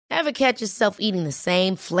Ever catch yourself eating the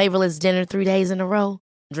same flavorless dinner 3 days in a row?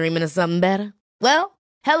 Dreaming of something better? Well,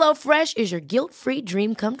 HelloFresh is your guilt-free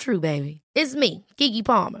dream come true, baby. It's me, Keke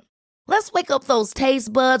Palmer. Let's wake up those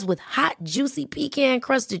taste buds with hot, juicy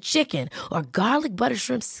pecan-crusted chicken or garlic butter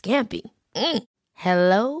shrimp scampi.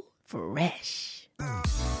 Hello Fresh.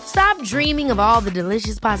 Stop dreaming of all the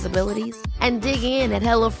delicious possibilities and dig in at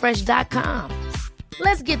HelloFresh.com.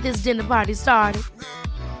 Let's get this dinner party started.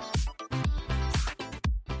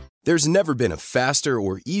 There's never been a faster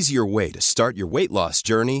or easier way to start your weight loss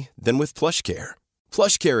journey than with PlushCare.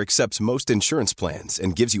 PlushCare accepts most insurance plans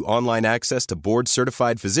and gives you online access to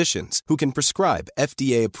board-certified physicians who can prescribe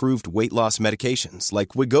FDA-approved weight loss medications like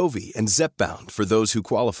Wegovy and Zepbound for those who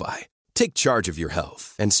qualify. Take charge of your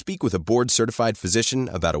health and speak with a board-certified physician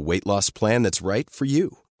about a weight loss plan that's right for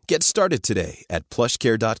you. Get started today at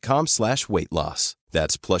plushcare.com/weight loss.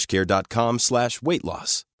 That's plushcare.com/weight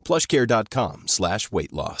loss.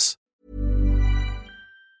 plushcare.com/weight loss.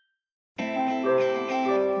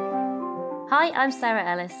 Hi, I'm Sarah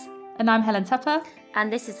Ellis. And I'm Helen Tupper.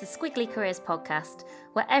 And this is the Squiggly Careers podcast,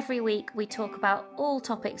 where every week we talk about all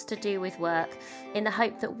topics to do with work in the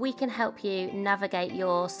hope that we can help you navigate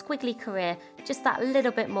your squiggly career just that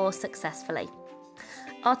little bit more successfully.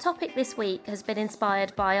 Our topic this week has been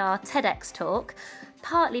inspired by our TEDx talk,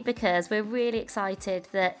 partly because we're really excited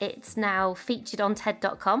that it's now featured on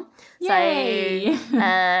TED.com. Yay! So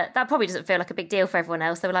that probably doesn't feel like a big deal for everyone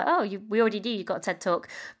else. They were like, oh, we already knew you got a TED talk.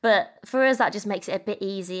 But for us, that just makes it a bit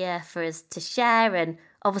easier for us to share. And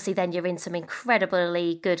obviously then you're in some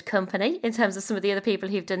incredibly good company in terms of some of the other people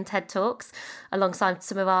who've done TED Talks, alongside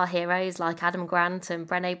some of our heroes like Adam Grant and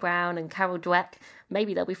Brené Brown and Carol Dweck.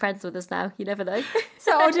 Maybe they'll be friends with us now. You never know.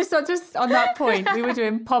 So just on that point, we were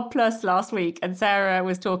doing Pod Plus last week and Sarah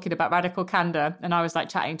was talking about Radical Candor and I was like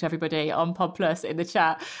chatting to everybody on Pod Plus in the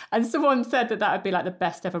chat, and someone said that would be like the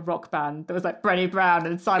best ever rock band. There was like Brené Brown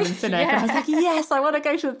and Simon Sinek. Yeah. And I was like, yes, I want to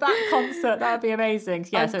go to that concert. That would be amazing.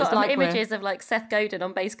 Yeah, I've got like images of like Seth Godin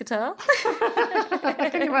on bass guitar.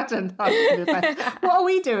 Can you imagine? What are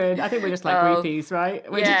we doing? I think we're just like groupies, right?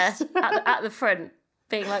 We're just at the front.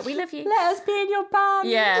 Being like, we love you. Let us be in your band.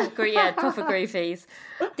 Yeah, proper groofies.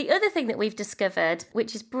 The other thing that we've discovered,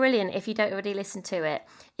 which is brilliant if you don't already listen to it,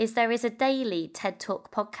 is there is a daily TED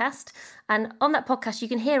Talk podcast. And on that podcast, you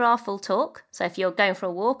can hear our full talk. So if you're going for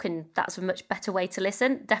a walk and that's a much better way to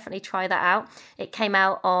listen, definitely try that out. It came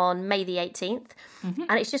out on May the 18th. Mm-hmm.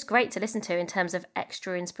 And it's just great to listen to in terms of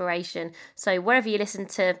extra inspiration. So wherever you listen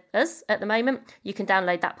to us at the moment, you can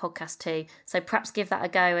download that podcast too. So perhaps give that a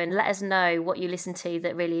go and let us know what you listen to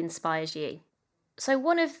that really inspires you. So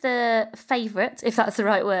one of the favourite, if that's the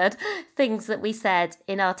right word, things that we said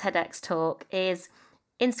in our TEDx talk is,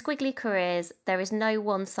 in squiggly careers, there is no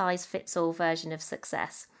one-size-fits-all version of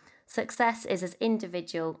success. Success is as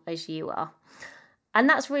individual as you are. And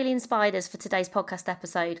that's really inspired us for today's podcast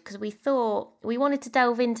episode, because we thought we wanted to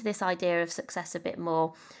delve into this idea of success a bit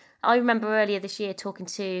more. I remember earlier this year talking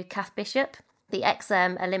to Kath Bishop, the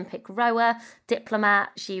ex-Olympic rower,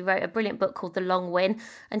 diplomat. She wrote a brilliant book called The Long Win,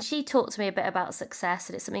 and she talked to me a bit about success,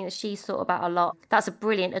 and it's something that she's thought about a lot. That's a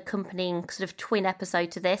brilliant accompanying sort of twin episode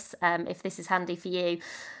to this, if this is handy for you.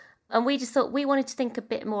 And we just thought we wanted to think a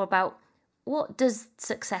bit more about, what does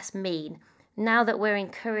success mean? Now that we're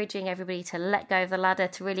encouraging everybody to let go of the ladder,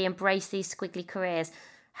 to really embrace these squiggly careers,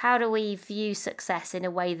 how do we view success in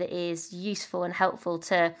a way that is useful and helpful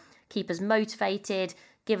to keep us motivated,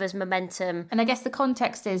 give us momentum? And I guess the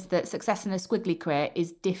context is that success in a squiggly career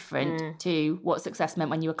is different to what success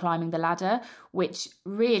meant when you were climbing the ladder, which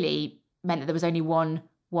really meant that there was only one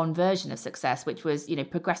version of success, which was,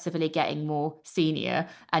 progressively getting more senior,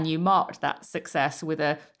 and you marked that success with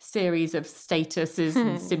a series of statuses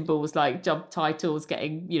and symbols like job titles,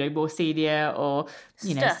 getting, more senior, or,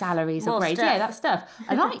 salaries or grades. Yeah, that stuff.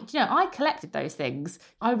 And I collected those things.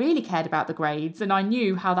 I really cared about the grades and I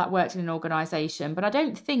knew how that worked in an organisation, but I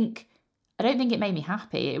don't think it made me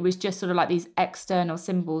happy. It was just sort of like these external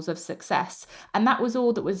symbols of success. And that was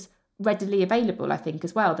all that was readily available, I think,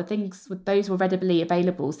 as well. Those were readily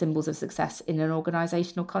available symbols of success in an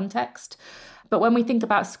organisational context. But when we think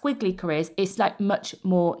about squiggly careers, it's like much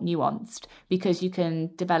more nuanced, because you can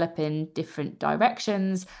develop in different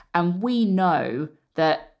directions. And we know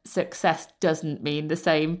that success doesn't mean the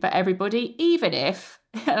same for everybody, even if,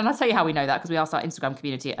 and I'll tell you how we know that, because we asked our Instagram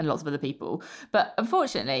community and lots of other people. But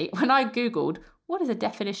unfortunately, when I Googled, what is a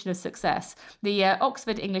definition of success? The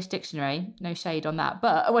Oxford English Dictionary, no shade on that,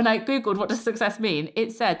 but when I Googled what does success mean,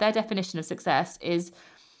 it said their definition of success is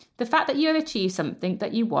the fact that you have achieved something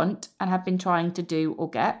that you want and have been trying to do or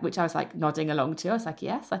get, which I was like nodding along to. I was like,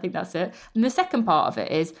 yes, I think that's it. And the second part of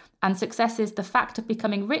it is, and success is the fact of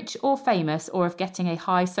becoming rich or famous or of getting a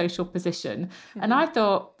high social position. And I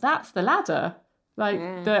thought, that's the ladder.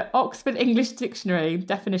 Like the Oxford English Dictionary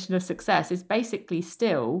definition of success is basically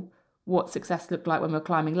still what success looked like when we're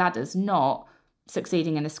climbing ladders, not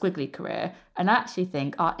succeeding in a squiggly career. And I actually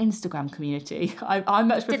think our Instagram community, I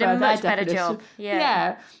much prefer their definition. Did a much better job.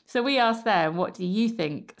 Yeah. So we asked them, what do you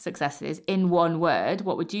think success is in one word?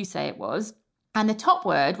 What would you say it was? And the top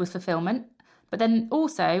word was fulfillment, but then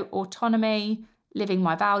also autonomy, living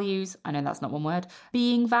my values. I know that's not one word.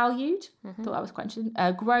 Being valued. Thought that was quite interesting.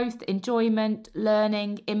 Growth, enjoyment,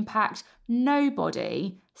 learning, impact.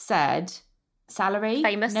 Nobody said salary.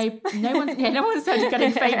 Famous. No one said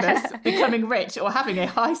getting famous, becoming rich, or having a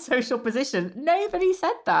high social position. Nobody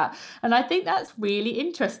said that. And I think that's really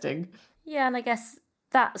interesting. Yeah, and I guess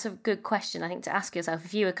that's a good question, I think, to ask yourself.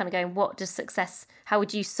 If you were kind of going, what does success, how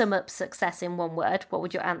would you sum up success in one word? What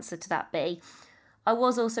would your answer to that be? I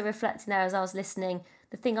was also reflecting there as I was listening.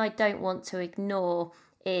 The thing I don't want to ignore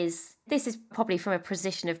is, this is probably from a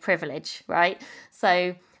position of privilege, right?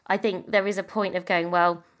 So I think there is a point of going,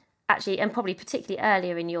 well, actually, and probably particularly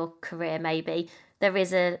earlier in your career, maybe, there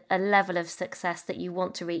is a level of success that you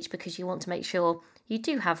want to reach because you want to make sure you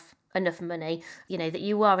do have enough money, that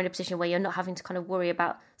you are in a position where you're not having to kind of worry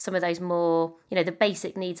about some of those more, the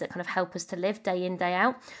basic needs that kind of help us to live day in, day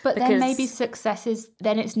out. But then maybe success is,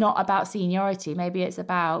 then it's not about seniority. Maybe it's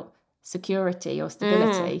about security or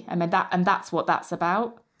stability. I mean, that's what that's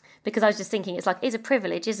about. Because I was just thinking, it's a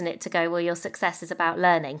privilege, isn't it, to go, well, your success is about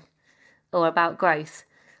learning or about growth.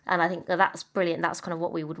 And I think that's brilliant. That's kind of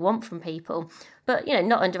what we would want from people. But,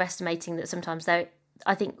 not underestimating that sometimes, though,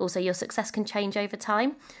 I think also your success can change over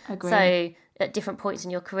time. Agree. So at different points in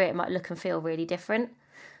your career, it might look and feel really different.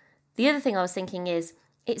 The other thing I was thinking is,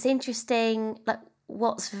 it's interesting, like,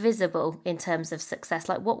 what's visible in terms of success,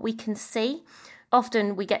 like what we can see.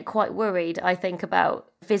 Often we get quite worried, I think,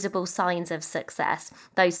 about visible signs of success,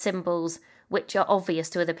 those symbols which are obvious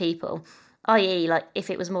to other people, i.e., like if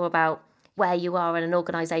it was more about where you are in an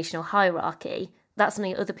organisational hierarchy, that's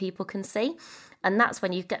something other people can see. And that's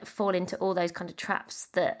when you fall into all those kind of traps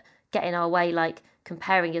that get in our way, like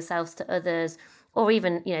comparing yourselves to others, or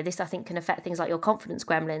even, this I think can affect things like your confidence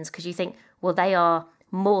gremlins, because you think, well, they are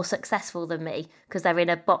more successful than me because they're in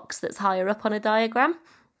a box that's higher up on a diagram,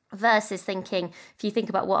 versus thinking, if you think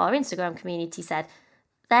about what our Instagram community said,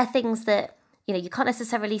 they're things that, you can't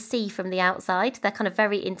necessarily see from the outside. They're kind of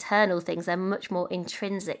very internal things. They're much more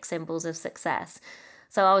intrinsic symbols of success.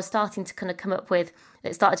 So I was starting to kind of come up with,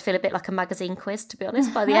 it started to feel a bit like a magazine quiz, to be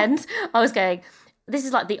honest, by the end. I was going, this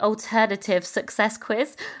is like the alternative success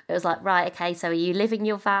quiz. It was like, right, okay, so are you living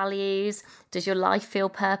your values? Does your life feel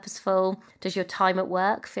purposeful? Does your time at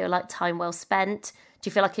work feel like time well spent? Do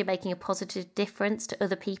you feel like you're making a positive difference to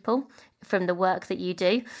other people from the work that you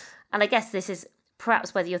do? And I guess this is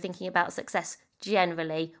perhaps whether you're thinking about success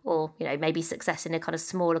generally or, maybe success in a kind of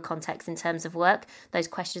smaller context in terms of work, those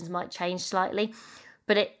questions might change slightly.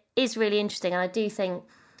 But it is really interesting. And I do think,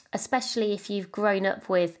 especially if you've grown up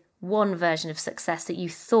with one version of success that you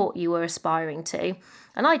thought you were aspiring to,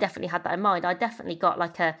 and I definitely had that in mind. I definitely got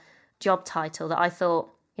like a job title that I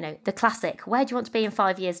thought, the classic, where do you want to be in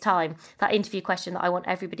 5 years' time? That interview question that I want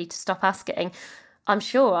everybody to stop asking. I'm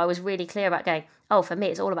sure I was really clear about going, oh, for me,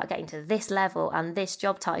 it's all about getting to this level and this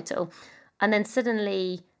job title. And then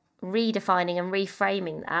suddenly redefining and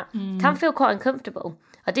reframing that can feel quite uncomfortable.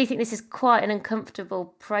 I do think this is quite an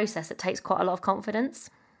uncomfortable process that takes quite a lot of confidence.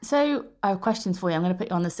 So I have questions for you. I'm going to put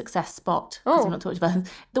you on the success spot because we're not talking about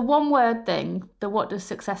the one word thing. What does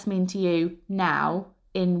success mean to you now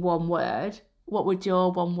in one word? What would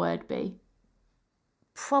your one word be?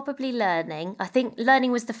 Probably learning. I think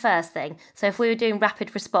learning was the first thing. So if we were doing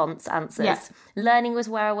rapid response answers, learning was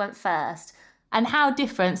where I went first. And how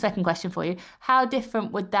different, second question for you, how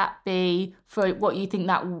different would that be for what you think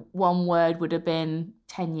that one word would have been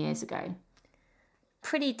 10 years ago?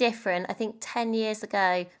 Pretty different. I think 10 years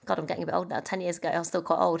ago, God, I'm getting a bit old now. 10 years ago, I was still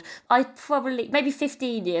quite old. I probably, maybe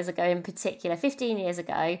 15 years ago in particular, 15 years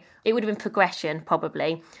ago, it would have been progression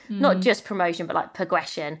probably. Not just promotion, but like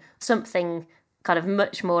progression. Something kind of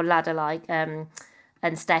much more ladder-like and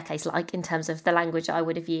staircase-like in terms of the language I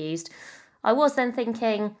would have used. I was then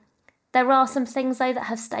thinking, there are some things, though, that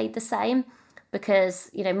have stayed the same because,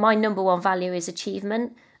 my number one value is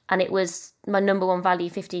achievement. And it was my number one value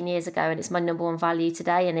 15 years ago, and it's my number one value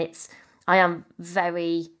today. And I am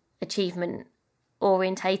very achievement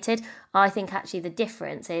orientated. I think actually the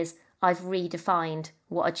difference is I've redefined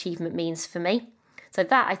what achievement means for me. So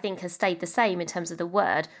that, I think, has stayed the same in terms of the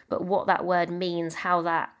word, but what that word means, how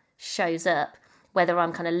that shows up, whether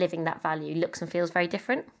I'm kind of living that value, looks and feels very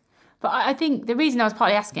different. But I think the reason I was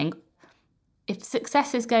partly asking, if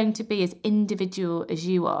success is going to be as individual as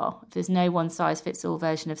you are, if there's no one size fits all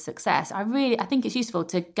version of success, I think it's useful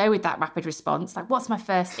to go with that rapid response. Like, what's my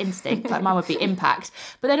first instinct? Like, mine would be impact.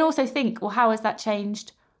 But then also think, well, how has that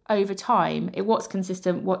changed over time? What's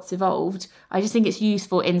consistent, what's evolved? I just think it's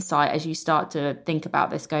useful insight as you start to think about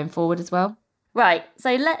this going forward as well. Right,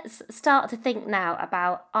 so let's start to think now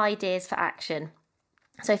about ideas for action.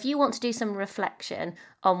 So if you want to do some reflection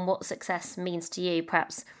on what success means to you,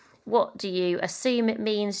 perhaps what do you assume it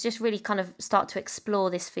means? Just really kind of start to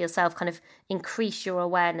explore this for yourself, kind of increase your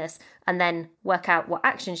awareness, and then work out what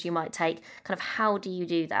actions you might take. Kind of how do you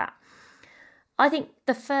do that? I think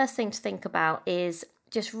the first thing to think about is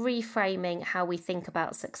just reframing how we think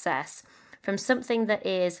about success from something that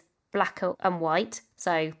is black and white,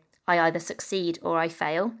 so I either succeed or I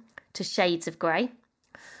fail, to shades of grey.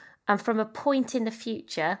 And from a point in the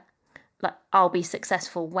future, like I'll be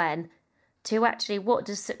successful when, to actually what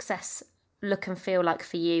does success look and feel like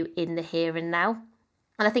for you in the here and now?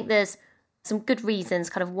 And I think there's some good reasons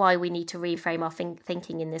kind of why we need to reframe our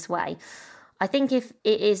thinking in this way. I think if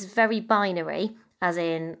it is very binary, as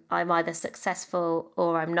in I'm either successful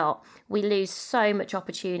or I'm not, we lose so much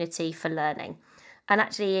opportunity for learning. And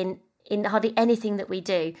actually in hardly anything that we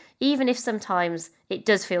do, even if sometimes it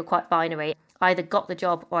does feel quite binary, I either got the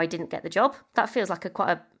job or I didn't get the job, that feels like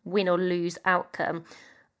quite a win or lose outcome.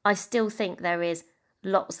 I still think there is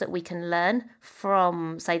lots that we can learn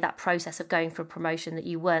from, say, that process of going for a promotion that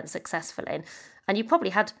you weren't successful in. And you probably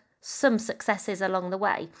had some successes along the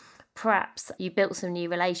way. Perhaps you built some new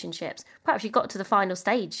relationships. Perhaps you got to the final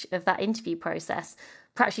stage of that interview process.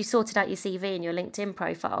 Perhaps you sorted out your CV and your LinkedIn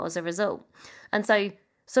profile as a result. And so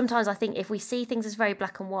sometimes I think if we see things as very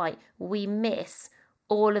black and white, we miss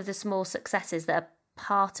all of the small successes that are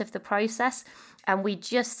part of the process. And we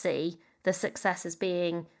just see the success as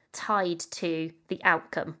being tied to the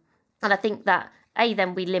outcome. And I think that,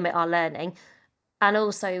 then we limit our learning, and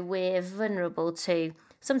also we're vulnerable to,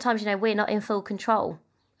 sometimes, we're not in full control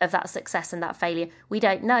of that success and that failure. We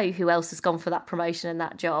don't know who else has gone for that promotion and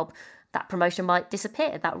that job. That promotion might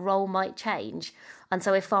disappear, that role might change. And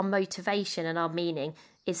so if our motivation and our meaning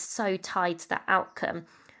is so tied to that outcome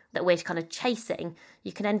that we're kind of chasing,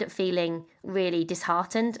 you can end up feeling really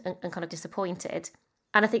disheartened and kind of disappointed.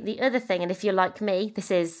 And I think the other thing, and if you're like me,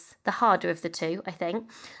 this is the harder of the two, I think,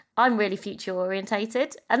 I'm really future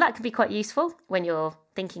orientated, and that can be quite useful when you're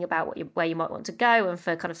thinking about where you might want to go and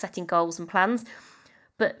for kind of setting goals and plans.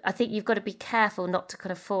 But I think you've got to be careful not to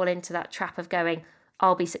kind of fall into that trap of going,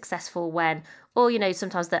 I'll be successful when, or,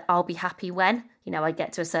 sometimes that I'll be happy when, I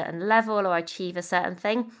get to a certain level or I achieve a certain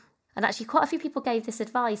thing. And actually quite a few people gave this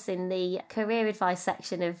advice in the career advice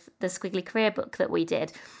section of the Squiggly Career book that we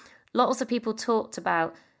did. Lots of people talked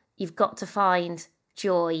about you've got to find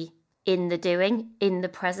joy in the doing, in the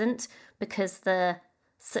present, because the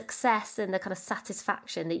success and the kind of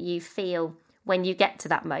satisfaction that you feel when you get to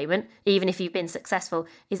that moment, even if you've been successful,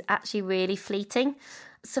 is actually really fleeting.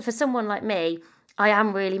 So for someone like me, I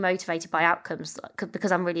am really motivated by outcomes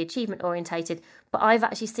because I'm really achievement orientated, but I've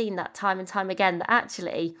actually seen that time and time again, that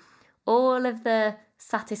actually all of the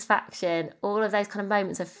satisfaction, all of those kind of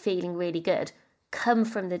moments of feeling really good come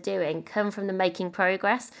from the doing, come from the making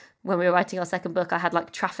progress. When we were writing our second book, I had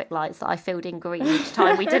like traffic lights that I filled in green each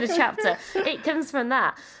time we did a chapter. It comes from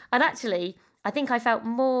that. And actually, I think I felt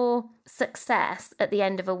more success at the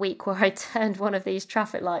end of a week where I turned one of these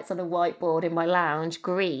traffic lights on a whiteboard in my lounge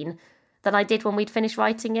green than I did when we'd finished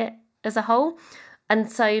writing it as a whole.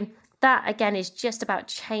 And so that, again, is just about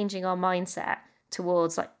changing our mindset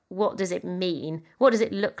towards like, what does it mean? What does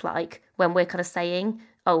it look like when we're kind of saying,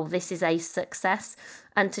 oh, this is a success?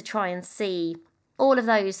 And to try and see all of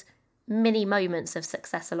those mini moments of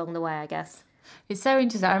success along the way, I guess. It's so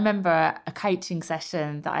interesting. I remember a coaching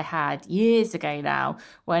session that I had years ago now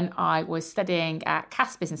when I was studying at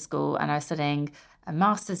Cass Business School, and I was studying a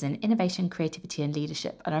master's in innovation, creativity and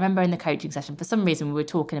leadership. And I remember in the coaching session, for some reason, we were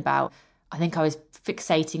talking about, I think I was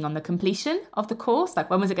fixating on the completion of the course, like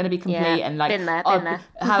when was it going to be complete? Yeah, and like, been there. I'll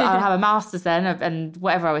have a master's then, and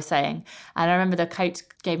whatever I was saying. And I remember the coach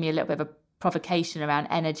gave me a little bit of a provocation around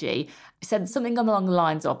energy. He said something along the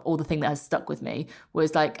lines of, or the thing that has stuck with me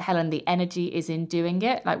was like, Helen, the energy is in doing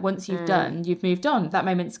it. Like once you've done, you've moved on. That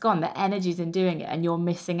moment's gone. The energy's in doing it, and you're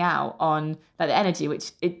missing out on like the energy,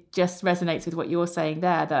 which it just resonates with what you're saying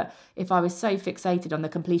there, that if I was so fixated on the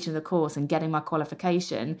completion of the course and getting my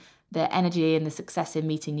qualification, the energy and the success in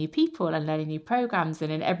meeting new people and learning new programs.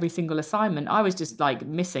 And in every single assignment, I was just like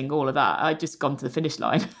missing all of that. I'd just gone to the finish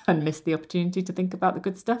line and missed the opportunity to think about the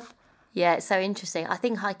good stuff. Yeah, it's so interesting. I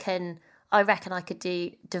think I reckon I could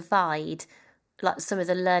divide like some of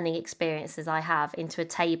the learning experiences I have into a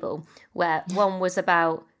table where one was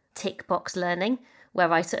about tick box learning,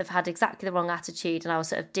 where I sort of had exactly the wrong attitude and I was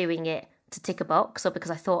sort of doing it to tick a box or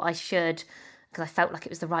because I thought I should, because I felt like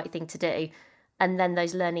it was the right thing to do. And then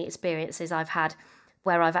those learning experiences I've had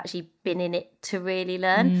where I've actually been in it to really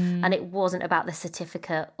learn. And it wasn't about the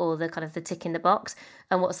certificate or the kind of the tick in the box.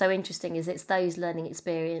 And what's so interesting is it's those learning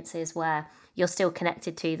experiences where you're still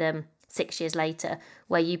connected to them 6 years later,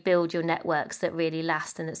 where you build your networks that really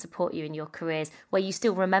last and that support you in your careers, where you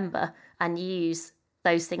still remember and use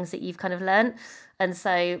those things that you've kind of learned. And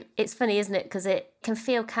so it's funny, isn't it? Because it can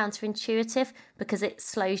feel counterintuitive because it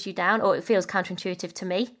slows you down, or it feels counterintuitive to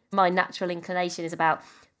me. My natural inclination is about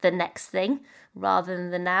the next thing rather than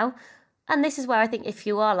the now. And this is where I think if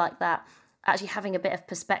you are like that, actually having a bit of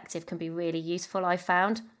perspective can be really useful, I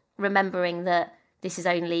found. Remembering that this is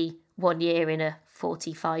only 1 year in a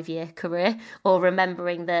 45-year career, or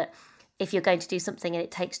remembering that if you're going to do something and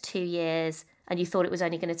it takes 2 years and you thought it was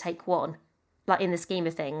only going to take one, like in the scheme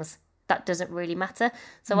of things, that doesn't really matter.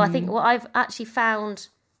 So I think what I've actually found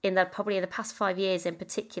in probably the past 5 years in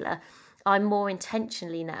particular, I'm more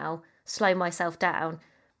intentionally now slow myself down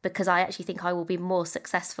because I actually think I will be more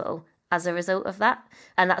successful as a result of that.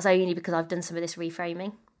 And that's only because I've done some of this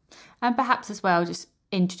reframing. And perhaps as well, just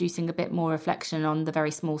introducing a bit more reflection on the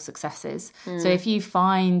very small successes. So if you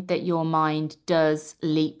find that your mind does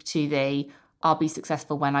leap to I'll be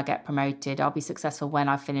successful when I get promoted, I'll be successful when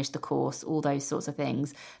I finish the course, all those sorts of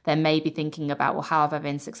things, then maybe thinking about, well, how have I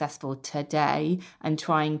been successful today, and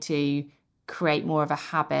trying to create more of a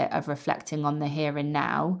habit of reflecting on the here and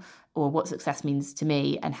now, or what success means to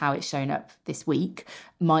me and how it's shown up this week,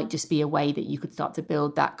 might just be a way that you could start to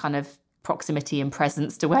build that kind of proximity and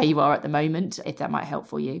presence to where you are at the moment, if that might help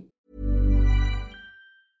for you.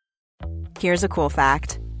 Here's a cool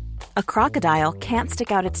fact. A crocodile can't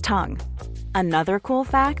stick out its tongue. Another cool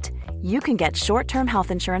fact, you can get short-term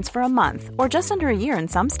health insurance for a month or just under a year in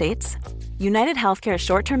some states. United Healthcare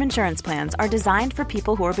short-term insurance plans are designed for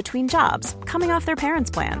people who are between jobs, coming off their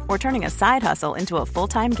parents' plan, or turning a side hustle into a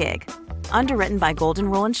full-time gig. Underwritten by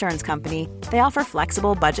Golden Rule Insurance Company, they offer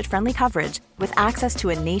flexible, budget-friendly coverage with access to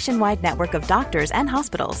a nationwide network of doctors and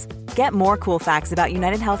hospitals. Get more cool facts about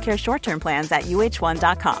United Healthcare short-term plans at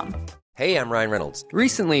uh1.com. Hey, I'm Ryan Reynolds.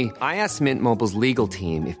 Recently, I asked Mint Mobile's legal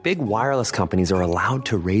team if big wireless companies are allowed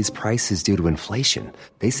to raise prices due to inflation.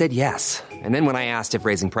 They said yes. And then when I asked if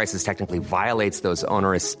raising prices technically violates those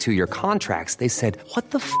onerous 2-year contracts, they said,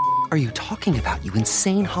 "What the f*** are you talking about, you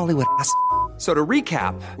insane Hollywood ass?" So to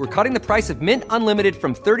recap, we're cutting the price of Mint Unlimited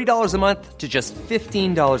from $30 a month to just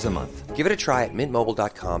 $15 a month. Give it a try at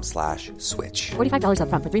mintmobile.com/switch. $45 up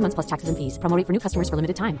front for 3 months plus taxes and fees. Promo rate for new customers for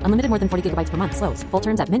limited time. Unlimited more than 40 gigabytes per month. Slows full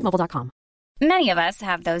terms at mintmobile.com. Many of us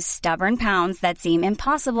have those stubborn pounds that seem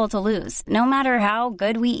impossible to lose, no matter how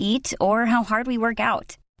good we eat or how hard we work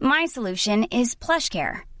out. My solution is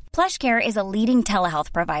PlushCare. PlushCare is a leading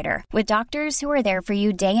telehealth provider with doctors who are there for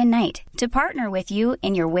you day and night to partner with you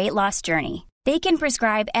in your weight loss journey. They can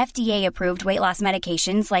prescribe FDA-approved weight loss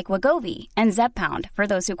medications like Wegovy and Zepbound for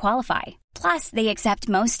those who qualify. Plus, they accept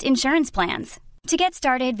most insurance plans. To get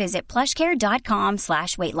started, visit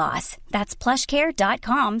plushcare.com/weightloss. That's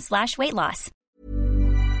plushcare.com/weightloss.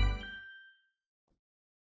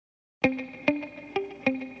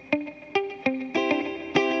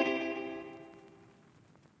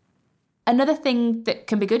 Another thing that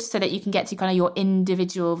can be good so that you can get to kind of your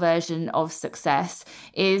individual version of success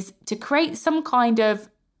is to create some kind of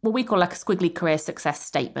what we call like a squiggly career success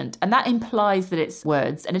statement. And that implies that it's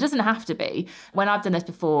words, and it doesn't have to be. When I've done this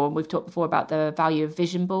before, we've talked before about the value of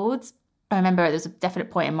vision boards. I remember there was a definite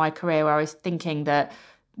point in my career where I was thinking that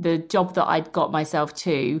the job that I'd got myself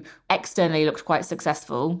to externally looked quite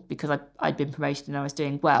successful because I'd been promoted and I was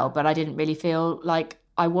doing well, but I didn't really feel like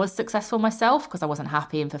I was successful myself because I wasn't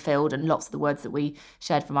happy and fulfilled, and lots of the words that we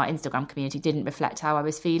shared from our Instagram community didn't reflect how I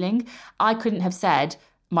was feeling. I couldn't have said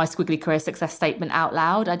my squiggly career success statement out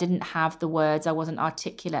loud. I didn't have the words. I wasn't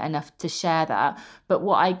articulate enough to share that. But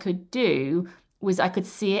what I could do was I could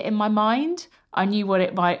see it in my mind. I knew what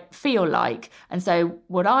it might feel like. And so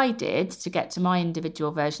what I did to get to my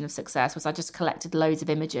individual version of success was I just collected loads of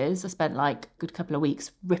images. I spent like a good couple of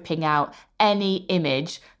weeks ripping out any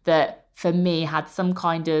image that for me had some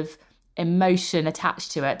kind of emotion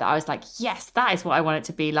attached to it that I was like, yes, that is what I want it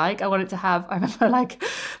to be like. I want it to have, I remember like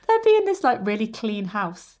there being this like really clean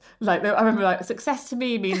house. Like I remember like success to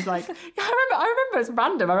me means like, I remember it's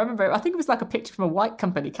random. I think it was like a picture from a White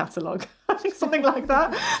Company catalogue. I think something like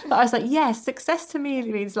that. But I was like, yes, success to me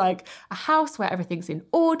means like a house where everything's in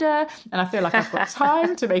order and I feel like I've got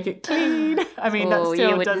time to make it clean. I mean, that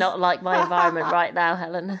still you would not like my environment right now,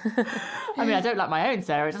 Helen. I mean, I don't like my own,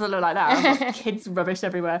 Sarah. It doesn't look like that. I've got kids rubbish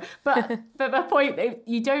everywhere. But my point,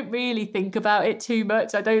 you don't really think about it too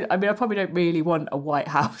much. I probably don't really want a white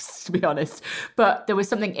house, to be honest. But there was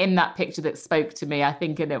something in that picture that spoke to me, I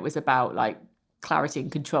think, and it was about like clarity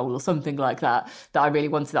and control or something like that I really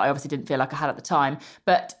wanted, that I obviously didn't feel like I had at the time.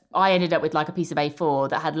 But I ended up with like a piece of A4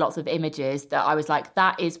 that had lots of images that I was like,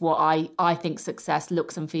 that is what I think success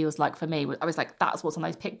looks and feels like for me. I was like, that's what's on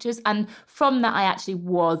those pictures. And from that, I actually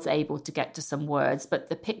was able to get to some words, but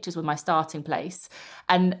the pictures were my starting place.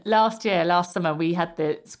 And last summer, we had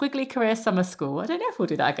the Squiggly Career Summer School. I don't know if we'll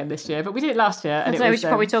do that again this year, but we did it last year. And we should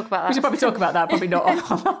probably talk about that. We should probably talk about that, probably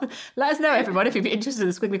not. Let us know, everyone, if you'd be interested in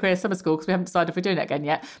the Squiggly Career Summer School, because we haven't decided if we're doing it again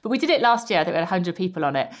yet. But we did it last year. I think we had 100 people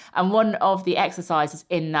on it. And one of the exercises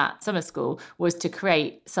in that summer school was to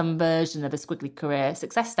create some version of a Squiggly Career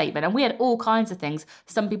success statement. And we had all kinds of things.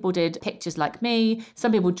 Some people did pictures like me.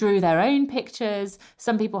 Some people drew their own pictures.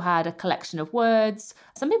 Some people had a collection of words.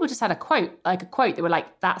 Some people just had a quote they were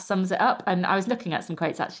like, that sums it up. And I was looking at some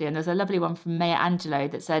quotes actually, and there's a lovely one from Maya Angelou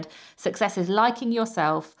that said, success is liking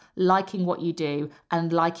yourself, liking what you do,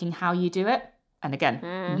 and liking how you do it. And again,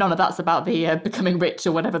 none of that's about the becoming rich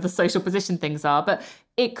or whatever the social position things are, but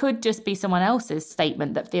it could just be someone else's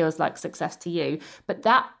statement that feels like success to you. But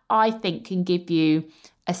that, I think, can give you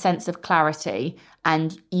a sense of clarity,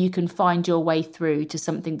 and you can find your way through to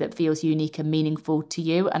something that feels unique and meaningful to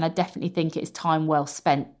you. And I definitely think it's time well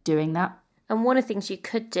spent doing that. And one of the things you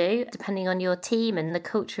could do, depending on your team and the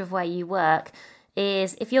culture of where you work,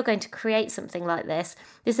 is if you're going to create something like this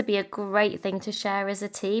would be a great thing to share as a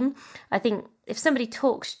team. I think if somebody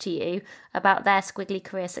talks to you about their Squiggly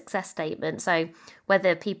Career success statement, so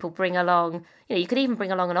whether people bring along, you could even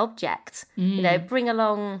bring along an object, bring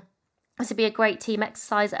along, this would be a great team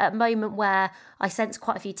exercise at a moment where I sense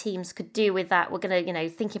quite a few teams could do with that. We're going to,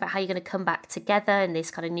 thinking about how you're going to come back together in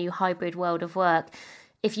this kind of new hybrid world of work.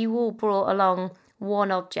 If you all brought along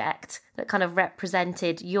one object that kind of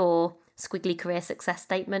represented your Squiggly Career success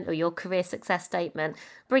statement or your career success statement,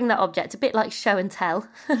 bring that object, a bit like show and tell,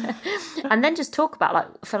 and then just talk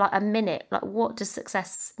about for a minute, what does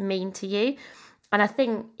success mean to you? And I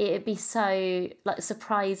think it'd be so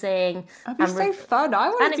surprising. It'd be so fun. I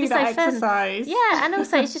want to do that exercise. Yeah, and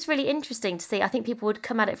also it's just really interesting to see. I think people would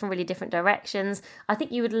come at it from really different directions. I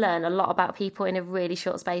think you would learn a lot about people in a really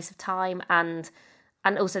short space of time, and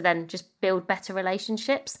also then just build better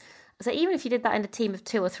relationships. So even if you did that in a team of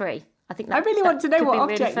 2 or 3, I think I really want to know what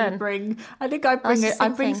object you bring. I think I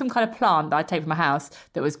bring some kind of plant that I take from my house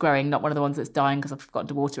that was growing, not one of the ones that's dying because I've forgotten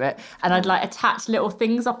to water it. And I'd attach little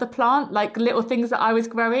things off the plant, like little things that I was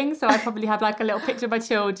growing. So I'd probably have a little picture of my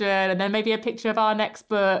children, and then maybe a picture of our next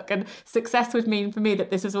book. And success would mean for me that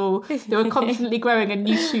this was all, they were constantly growing and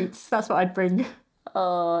new shoots. That's what I'd bring.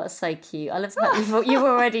 Oh, so cute. I love the fact you've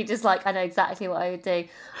already just I know exactly what I would do.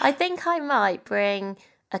 I think I might bring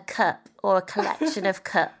a cup or a collection of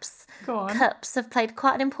cups. Cups have played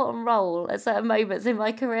quite an important role at certain moments in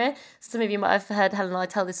my career. Some of you might have heard Helen and I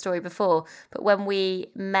tell this story before, but when we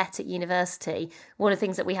met at university, one of the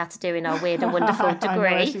things that we had to do in our weird and wonderful degree, I know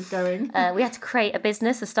where she's going. We had to create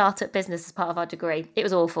a startup business as part of our degree. It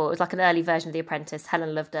was awful. It was like an early version of The Apprentice.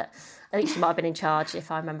 Helen loved it. I think she might have been in charge, if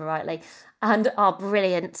I remember rightly. And our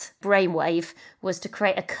brilliant brainwave was to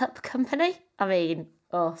create a cup company. I mean,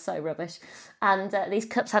 oh, so rubbish. And these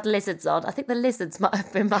cups had lizards on. I think the lizards might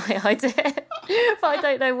have been my idea. But I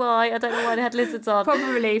don't know why. I don't know why they had lizards on.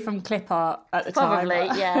 Probably from clip art at the time.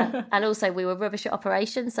 Probably, yeah. And also we were rubbish at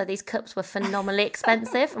operations, so these cups were phenomenally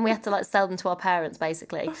expensive, and we had to sell them to our parents,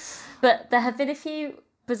 basically. But there have been a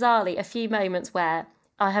few moments where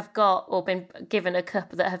I have got or been given a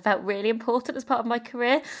cup that have felt really important as part of my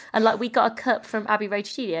career. And we got a cup from Abbey Road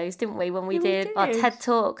Studios, didn't we, when we did our TED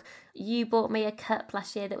Talk? You bought me a cup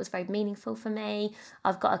last year that was very meaningful for me.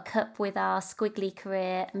 I've got a cup with our Squiggly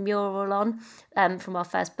Career mural on from our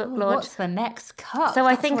first book launch. What's the next cup? So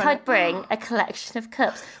I think I'd bring a collection of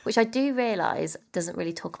cups, which I do realise doesn't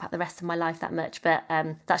really talk about the rest of my life that much, but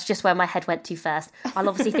that's just where my head went to first. I'll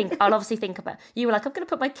obviously think about, you were like, I'm going to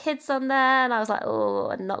put my kids on there, and I was like,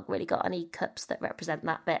 oh, I've not really got any cups that represent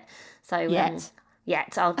that bit. So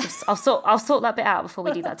I'll sort that bit out before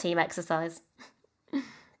we do that team exercise.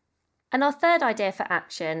 And our third idea for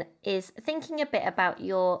action is thinking a bit about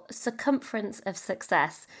your circumference of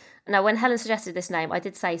success. Now, when Helen suggested this name, I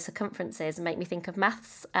did say circumferences make me think of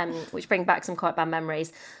maths, which bring back some quite bad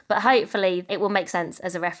memories. But hopefully it will make sense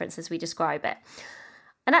as a reference as we describe it.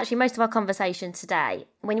 And actually, most of our conversation today,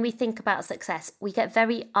 when we think about success, we get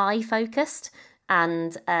very I-focused,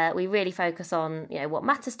 and we really focus on, what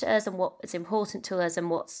matters to us and what's important to us and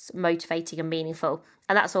what's motivating and meaningful.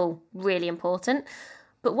 And that's all really important.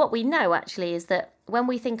 But what we know actually is that when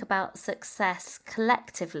we think about success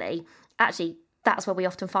collectively, actually, that's where we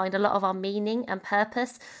often find a lot of our meaning and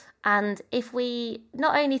purpose. And if we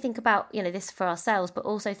not only think about, this for ourselves, but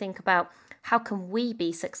also think about how can we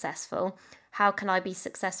be successful? How can I be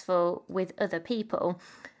successful with other people?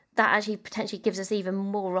 That actually potentially gives us even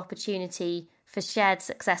more opportunity for shared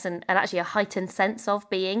success and actually a heightened sense of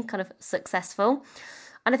being kind of successful.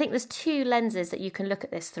 And I think there's two lenses that you can look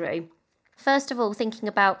at this through. First of all, thinking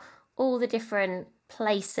about all the different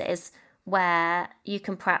places where you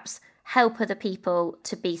can perhaps help other people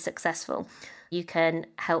to be successful. You can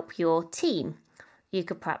help your team. You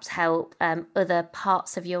could perhaps help other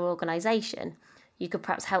parts of your organisation. You could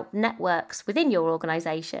perhaps help networks within your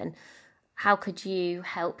organisation. How could you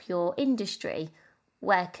help your industry?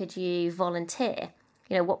 Where could you volunteer?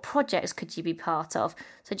 What projects could you be part of?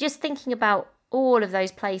 So just thinking about all of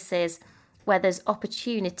those places where there's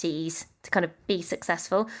opportunities to kind of be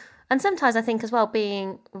successful. And sometimes I think as well,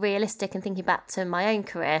 being realistic and thinking back to my own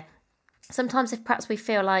career, sometimes if perhaps we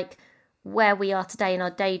feel like where we are today in our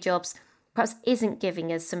day jobs perhaps isn't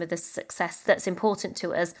giving us some of the success that's important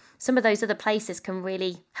to us, some of those other places can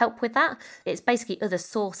really help with that. It's basically other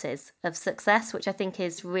sources of success, which I think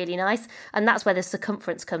is really nice. And that's where the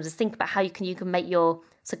circumference comes, is think about how you can make your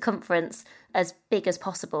circumference as big as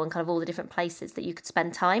possible and kind of all the different places that you could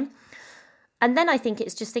spend time. And then I think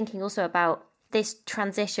it's just thinking also about this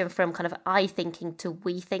transition from kind of I thinking to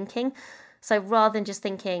we thinking. So rather than just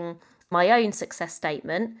thinking my own success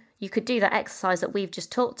statement, you could do that exercise that we've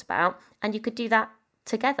just talked about, and you could do that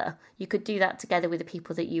together. You could do that together with the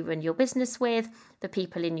people that you run your business with, the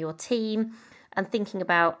people in your team, and thinking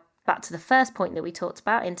about, back to the first point that we talked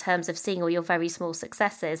about in terms of seeing all your very small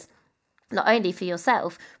successes, not only for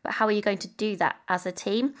yourself, but how are you going to do that as a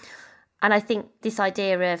team? And I think this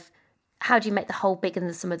idea of how do you make the whole bigger than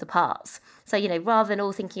the sum of the parts? So, rather than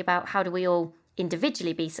all thinking about how do we all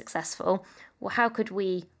individually be successful, well, how could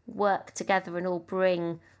we work together and all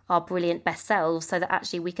bring our brilliant best selves so that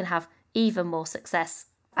actually we can have even more success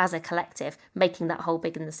as a collective, making that whole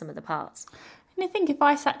bigger than the sum of the parts? And I think if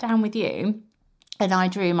I sat down with you and I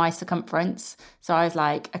drew my circumference, so I was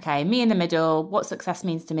like, okay, me in the middle, what success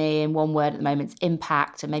means to me in one word at the moment is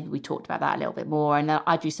impact, and maybe we talked about that a little bit more, and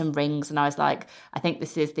I drew some rings and I was like, I think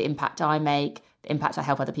this is the impact I make, the impact I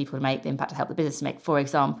help other people to make, the impact I help the business to make, for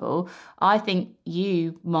example. I think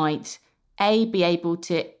you might be able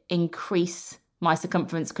to increase my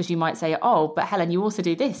circumference because you might say, oh, but Helen, you also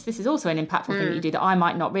do this. This is also an impactful thing that you do that I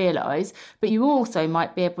might not realise. But you also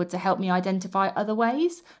might be able to help me identify other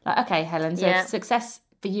ways. Like, okay, Helen, so if success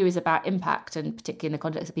for you is about impact, and particularly in the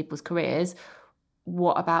context of people's careers,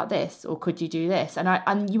 what about this? Or could you do this?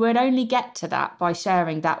 And you would only get to that by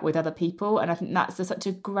sharing that with other people. And I think that's such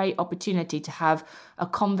a great opportunity to have a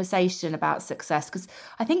conversation about success. Because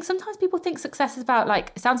I think sometimes people think success is about,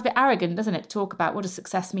 like, it sounds a bit arrogant, doesn't it, to talk about what does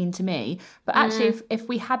success mean to me? But actually, if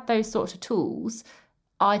we had those sorts of tools,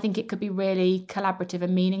 I think it could be really collaborative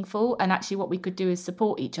and meaningful. And actually what we could do is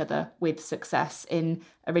support each other with success in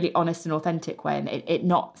a really honest and authentic way, and it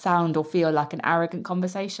not sound or feel like an arrogant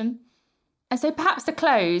conversation. And so perhaps to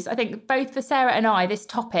close, I think both for Sarah and I, this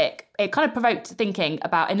topic, it kind of provoked thinking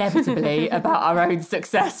about inevitably about our own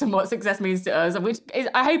success and what success means to us, which is,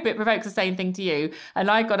 I hope it provokes the same thing to you.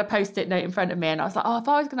 And I got a Post-it note in front of me and I was like, if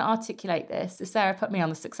I was going to articulate this, if Sarah put me on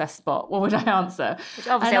the success spot, what would I answer? Which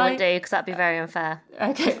obviously I wouldn't do, because that'd be very unfair.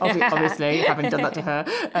 Okay, obviously, having done that to her.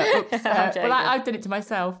 Well, I've done it to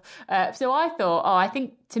myself. So I thought, I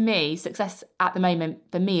think to me, success at the moment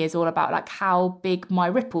for me is all about like how big my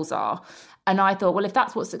ripples are. And I thought, well, if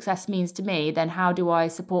that's what success means to me, then how do I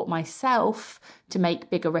support myself to make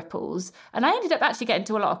bigger ripples? And I ended up actually getting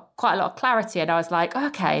to quite a lot of clarity. And I was like,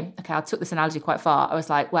 okay, I took this analogy quite far. I was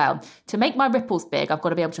like, well, to make my ripples big, I've got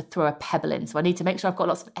to be able to throw a pebble in. So I need to make sure I've got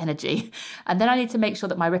lots of energy. And then I need to make sure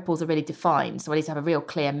that my ripples are really defined. So I need to have a real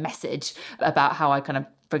clear message about how I kind of,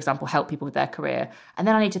 for example, help people with their career. And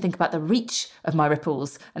then I need to think about the reach of my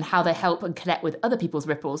ripples and how they help and connect with other people's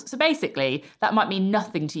ripples. So basically, that might mean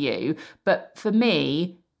nothing to you. But for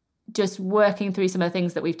me, just working through some of the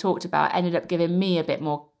things that we've talked about ended up giving me a bit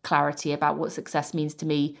more clarity about what success means to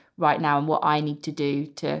me right now and what I need to do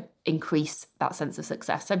to increase that sense of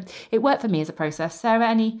success. So it worked for me as a process.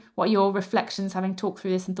 Sarah, what are your reflections having talked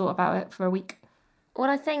through this and thought about it for a week? Well,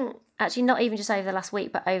 I think actually not even just over the last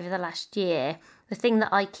week, but over the last year, the thing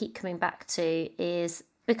that I keep coming back to is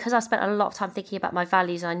because I've spent a lot of time thinking about my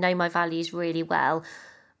values and I know my values really well,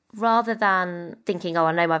 rather than thinking, oh,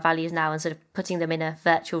 I know my values now and sort of putting them in a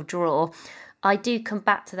virtual drawer, I do come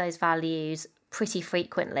back to those values pretty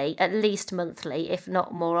frequently, at least monthly, if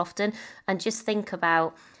not more often, and just think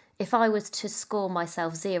about if I was to score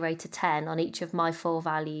myself 0 to 10 on each of my 4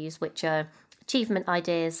 values, which are achievement,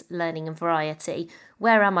 ideas, learning and variety,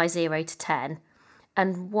 where am I 0 to 10?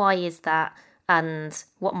 And why is that? And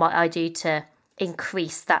what might I do to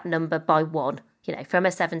increase that number by 1? You know, from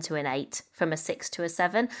a 7 to an 8, from a 6 to a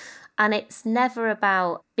 7. And it's never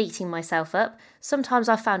about beating myself up. Sometimes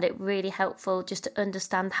I found it really helpful just to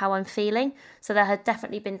understand how I'm feeling. So there have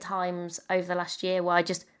definitely been times over the last year where I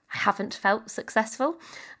just haven't felt successful,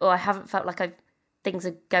 or I haven't felt like things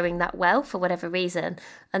are going that well for whatever reason.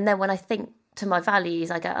 And then when I think to my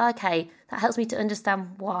values, I go, okay, that helps me to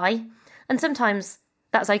understand why. And sometimes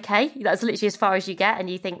that's okay. That's literally as far as you get. And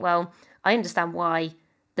you think, well, I understand why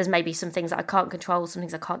there's maybe some things that I can't control, some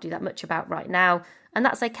things I can't do that much about right now. And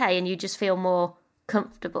that's okay. And you just feel more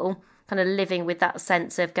comfortable kind of living with that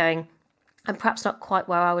sense of going, I'm perhaps not quite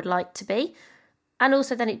where I would like to be. And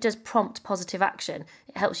also then it does prompt positive action.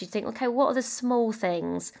 It helps you think, okay, what are the small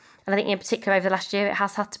things? And I think in particular over the last year, it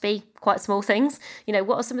has had to be quite small things. You know,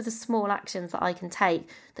 what are some of the small actions that I can take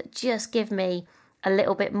that just give me a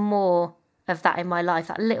little bit more of that in my life,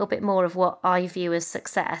 that little bit more of what I view as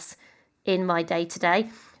success in my day-to-day.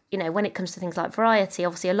 You know, when it comes to things like variety,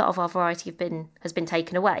 obviously a lot of our variety has been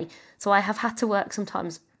taken away. So I have had to work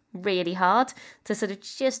sometimes really hard to sort of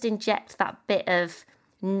just inject that bit of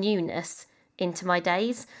newness into my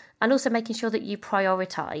days, and also making sure that you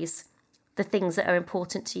prioritise the things that are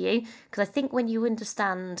important to you. Because I think when you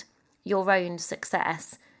understand your own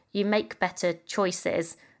success, you make better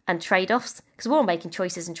choices and trade-offs, because we're all making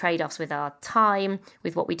choices and trade-offs with our time,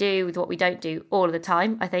 with what we do, with what we don't do all of the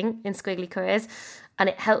time, I think, in Squiggly Careers. And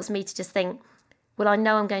it helps me to just think, well, I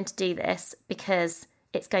know I'm going to do this because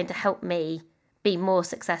it's going to help me be more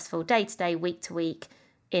successful day to day, week to week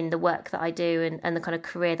in the work that I do and the kind of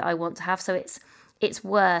career that I want to have. So it's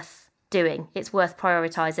worth doing. It's worth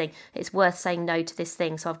prioritising. It's worth saying no to this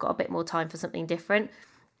thing so I've got a bit more time for something different.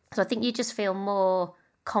 So I think you just feel more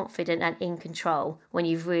confident and in control when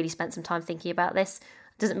you've really spent some time thinking about this.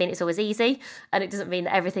 It doesn't mean it's always easy, and it doesn't mean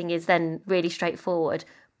that everything is then really straightforward.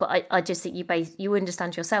 But I just think you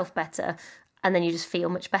understand yourself better, and then you just feel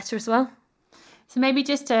much better as well. So maybe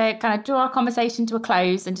just to kind of draw our conversation to a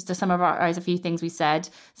close and just to summarise a few things we said.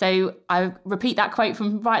 So I repeat that quote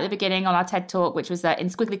from right at the beginning on our TED Talk, which was that in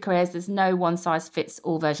Squiggly Careers, there's no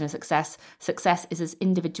one-size-fits-all version of success. Success is as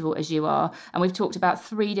individual as you are. And we've talked about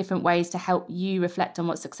 3 different ways to help you reflect on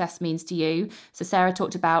what success means to you. So Sarah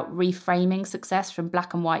talked about reframing success from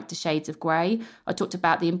black and white to shades of grey. I talked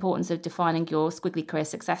about the importance of defining your Squiggly Career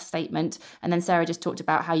success statement. And then Sarah just talked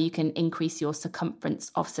about how you can increase your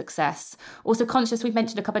circumference of success. Also, we've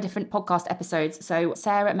mentioned a couple of different podcast episodes. So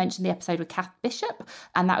Sarah mentioned the episode with Kath Bishop,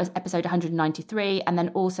 and that was episode 193, and then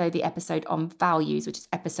also the episode on values, which is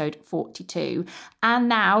episode 42. And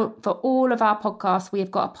now for all of our podcasts, we have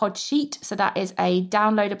got a pod sheet. So that is a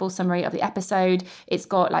downloadable summary of the episode. It's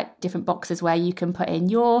got like different boxes where you can put in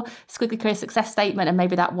your Squiggly Career success statement and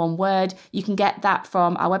maybe that one word. You can get that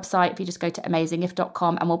from our website if you just go to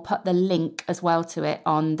amazingif.com, and we'll put the link as well to it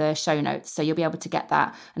on the show notes. So you'll be able to get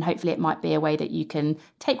that, and hopefully it might be a way that you can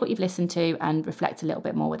take what you've listened to and reflect a little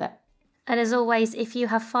bit more with it. And as always, if you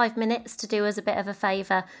have 5 minutes to do us a bit of a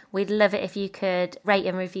favour, we'd love it if you could rate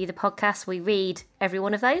and review the podcast. We read every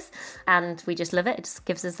one of those and we just love it. It just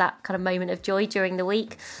gives us that kind of moment of joy during the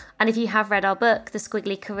week. And if you have read our book, The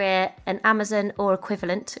Squiggly Career, an Amazon or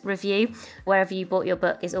equivalent review, wherever you bought your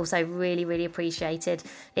book, is also really, really appreciated.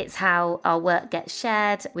 It's how our work gets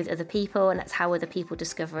shared with other people, and that's how other people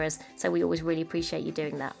discover us. So we always really appreciate you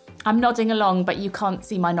doing that. I'm nodding along, but you can't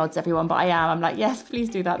see my nods, everyone, but I am. I'm like, yes, please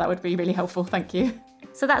do that. That would be really helpful. Thank you.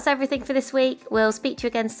 So that's everything for this week. We'll speak to you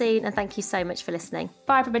again soon, and thank you so much for listening.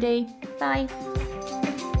 Bye, everybody. Bye.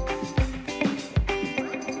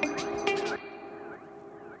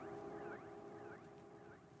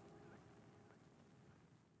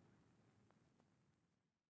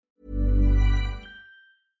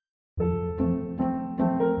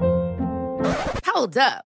 Hold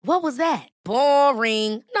up. What was that?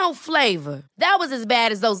 Boring. No flavor. That was as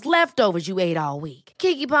bad as those leftovers you ate all week.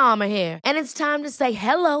 Keke Palmer here. And it's time to say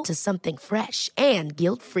hello to something fresh and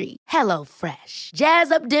guilt-free. Hello Fresh.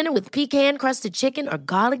 Jazz up dinner with pecan-crusted chicken or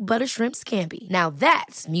garlic butter shrimp scampi. Now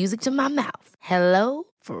that's music to my mouth. Hello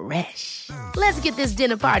Fresh. Let's get this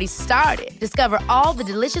dinner party started. Discover all the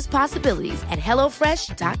delicious possibilities at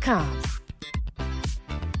HelloFresh.com.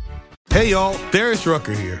 Hey, y'all, Darius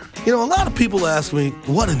Rucker here. You know, a lot of people ask me,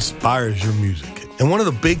 what inspires your music? And one of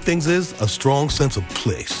the big things is a strong sense of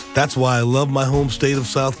place. That's why I love my home state of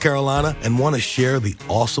South Carolina and want to share the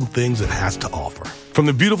awesome things it has to offer. From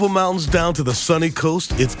the beautiful mountains down to the sunny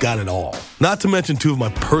coast, it's got it all. Not to mention two of my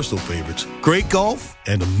personal favorites, great golf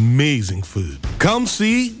and amazing food. Come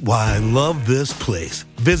see why I love this place.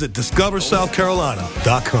 Visit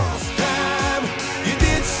discoversouthcarolina.com.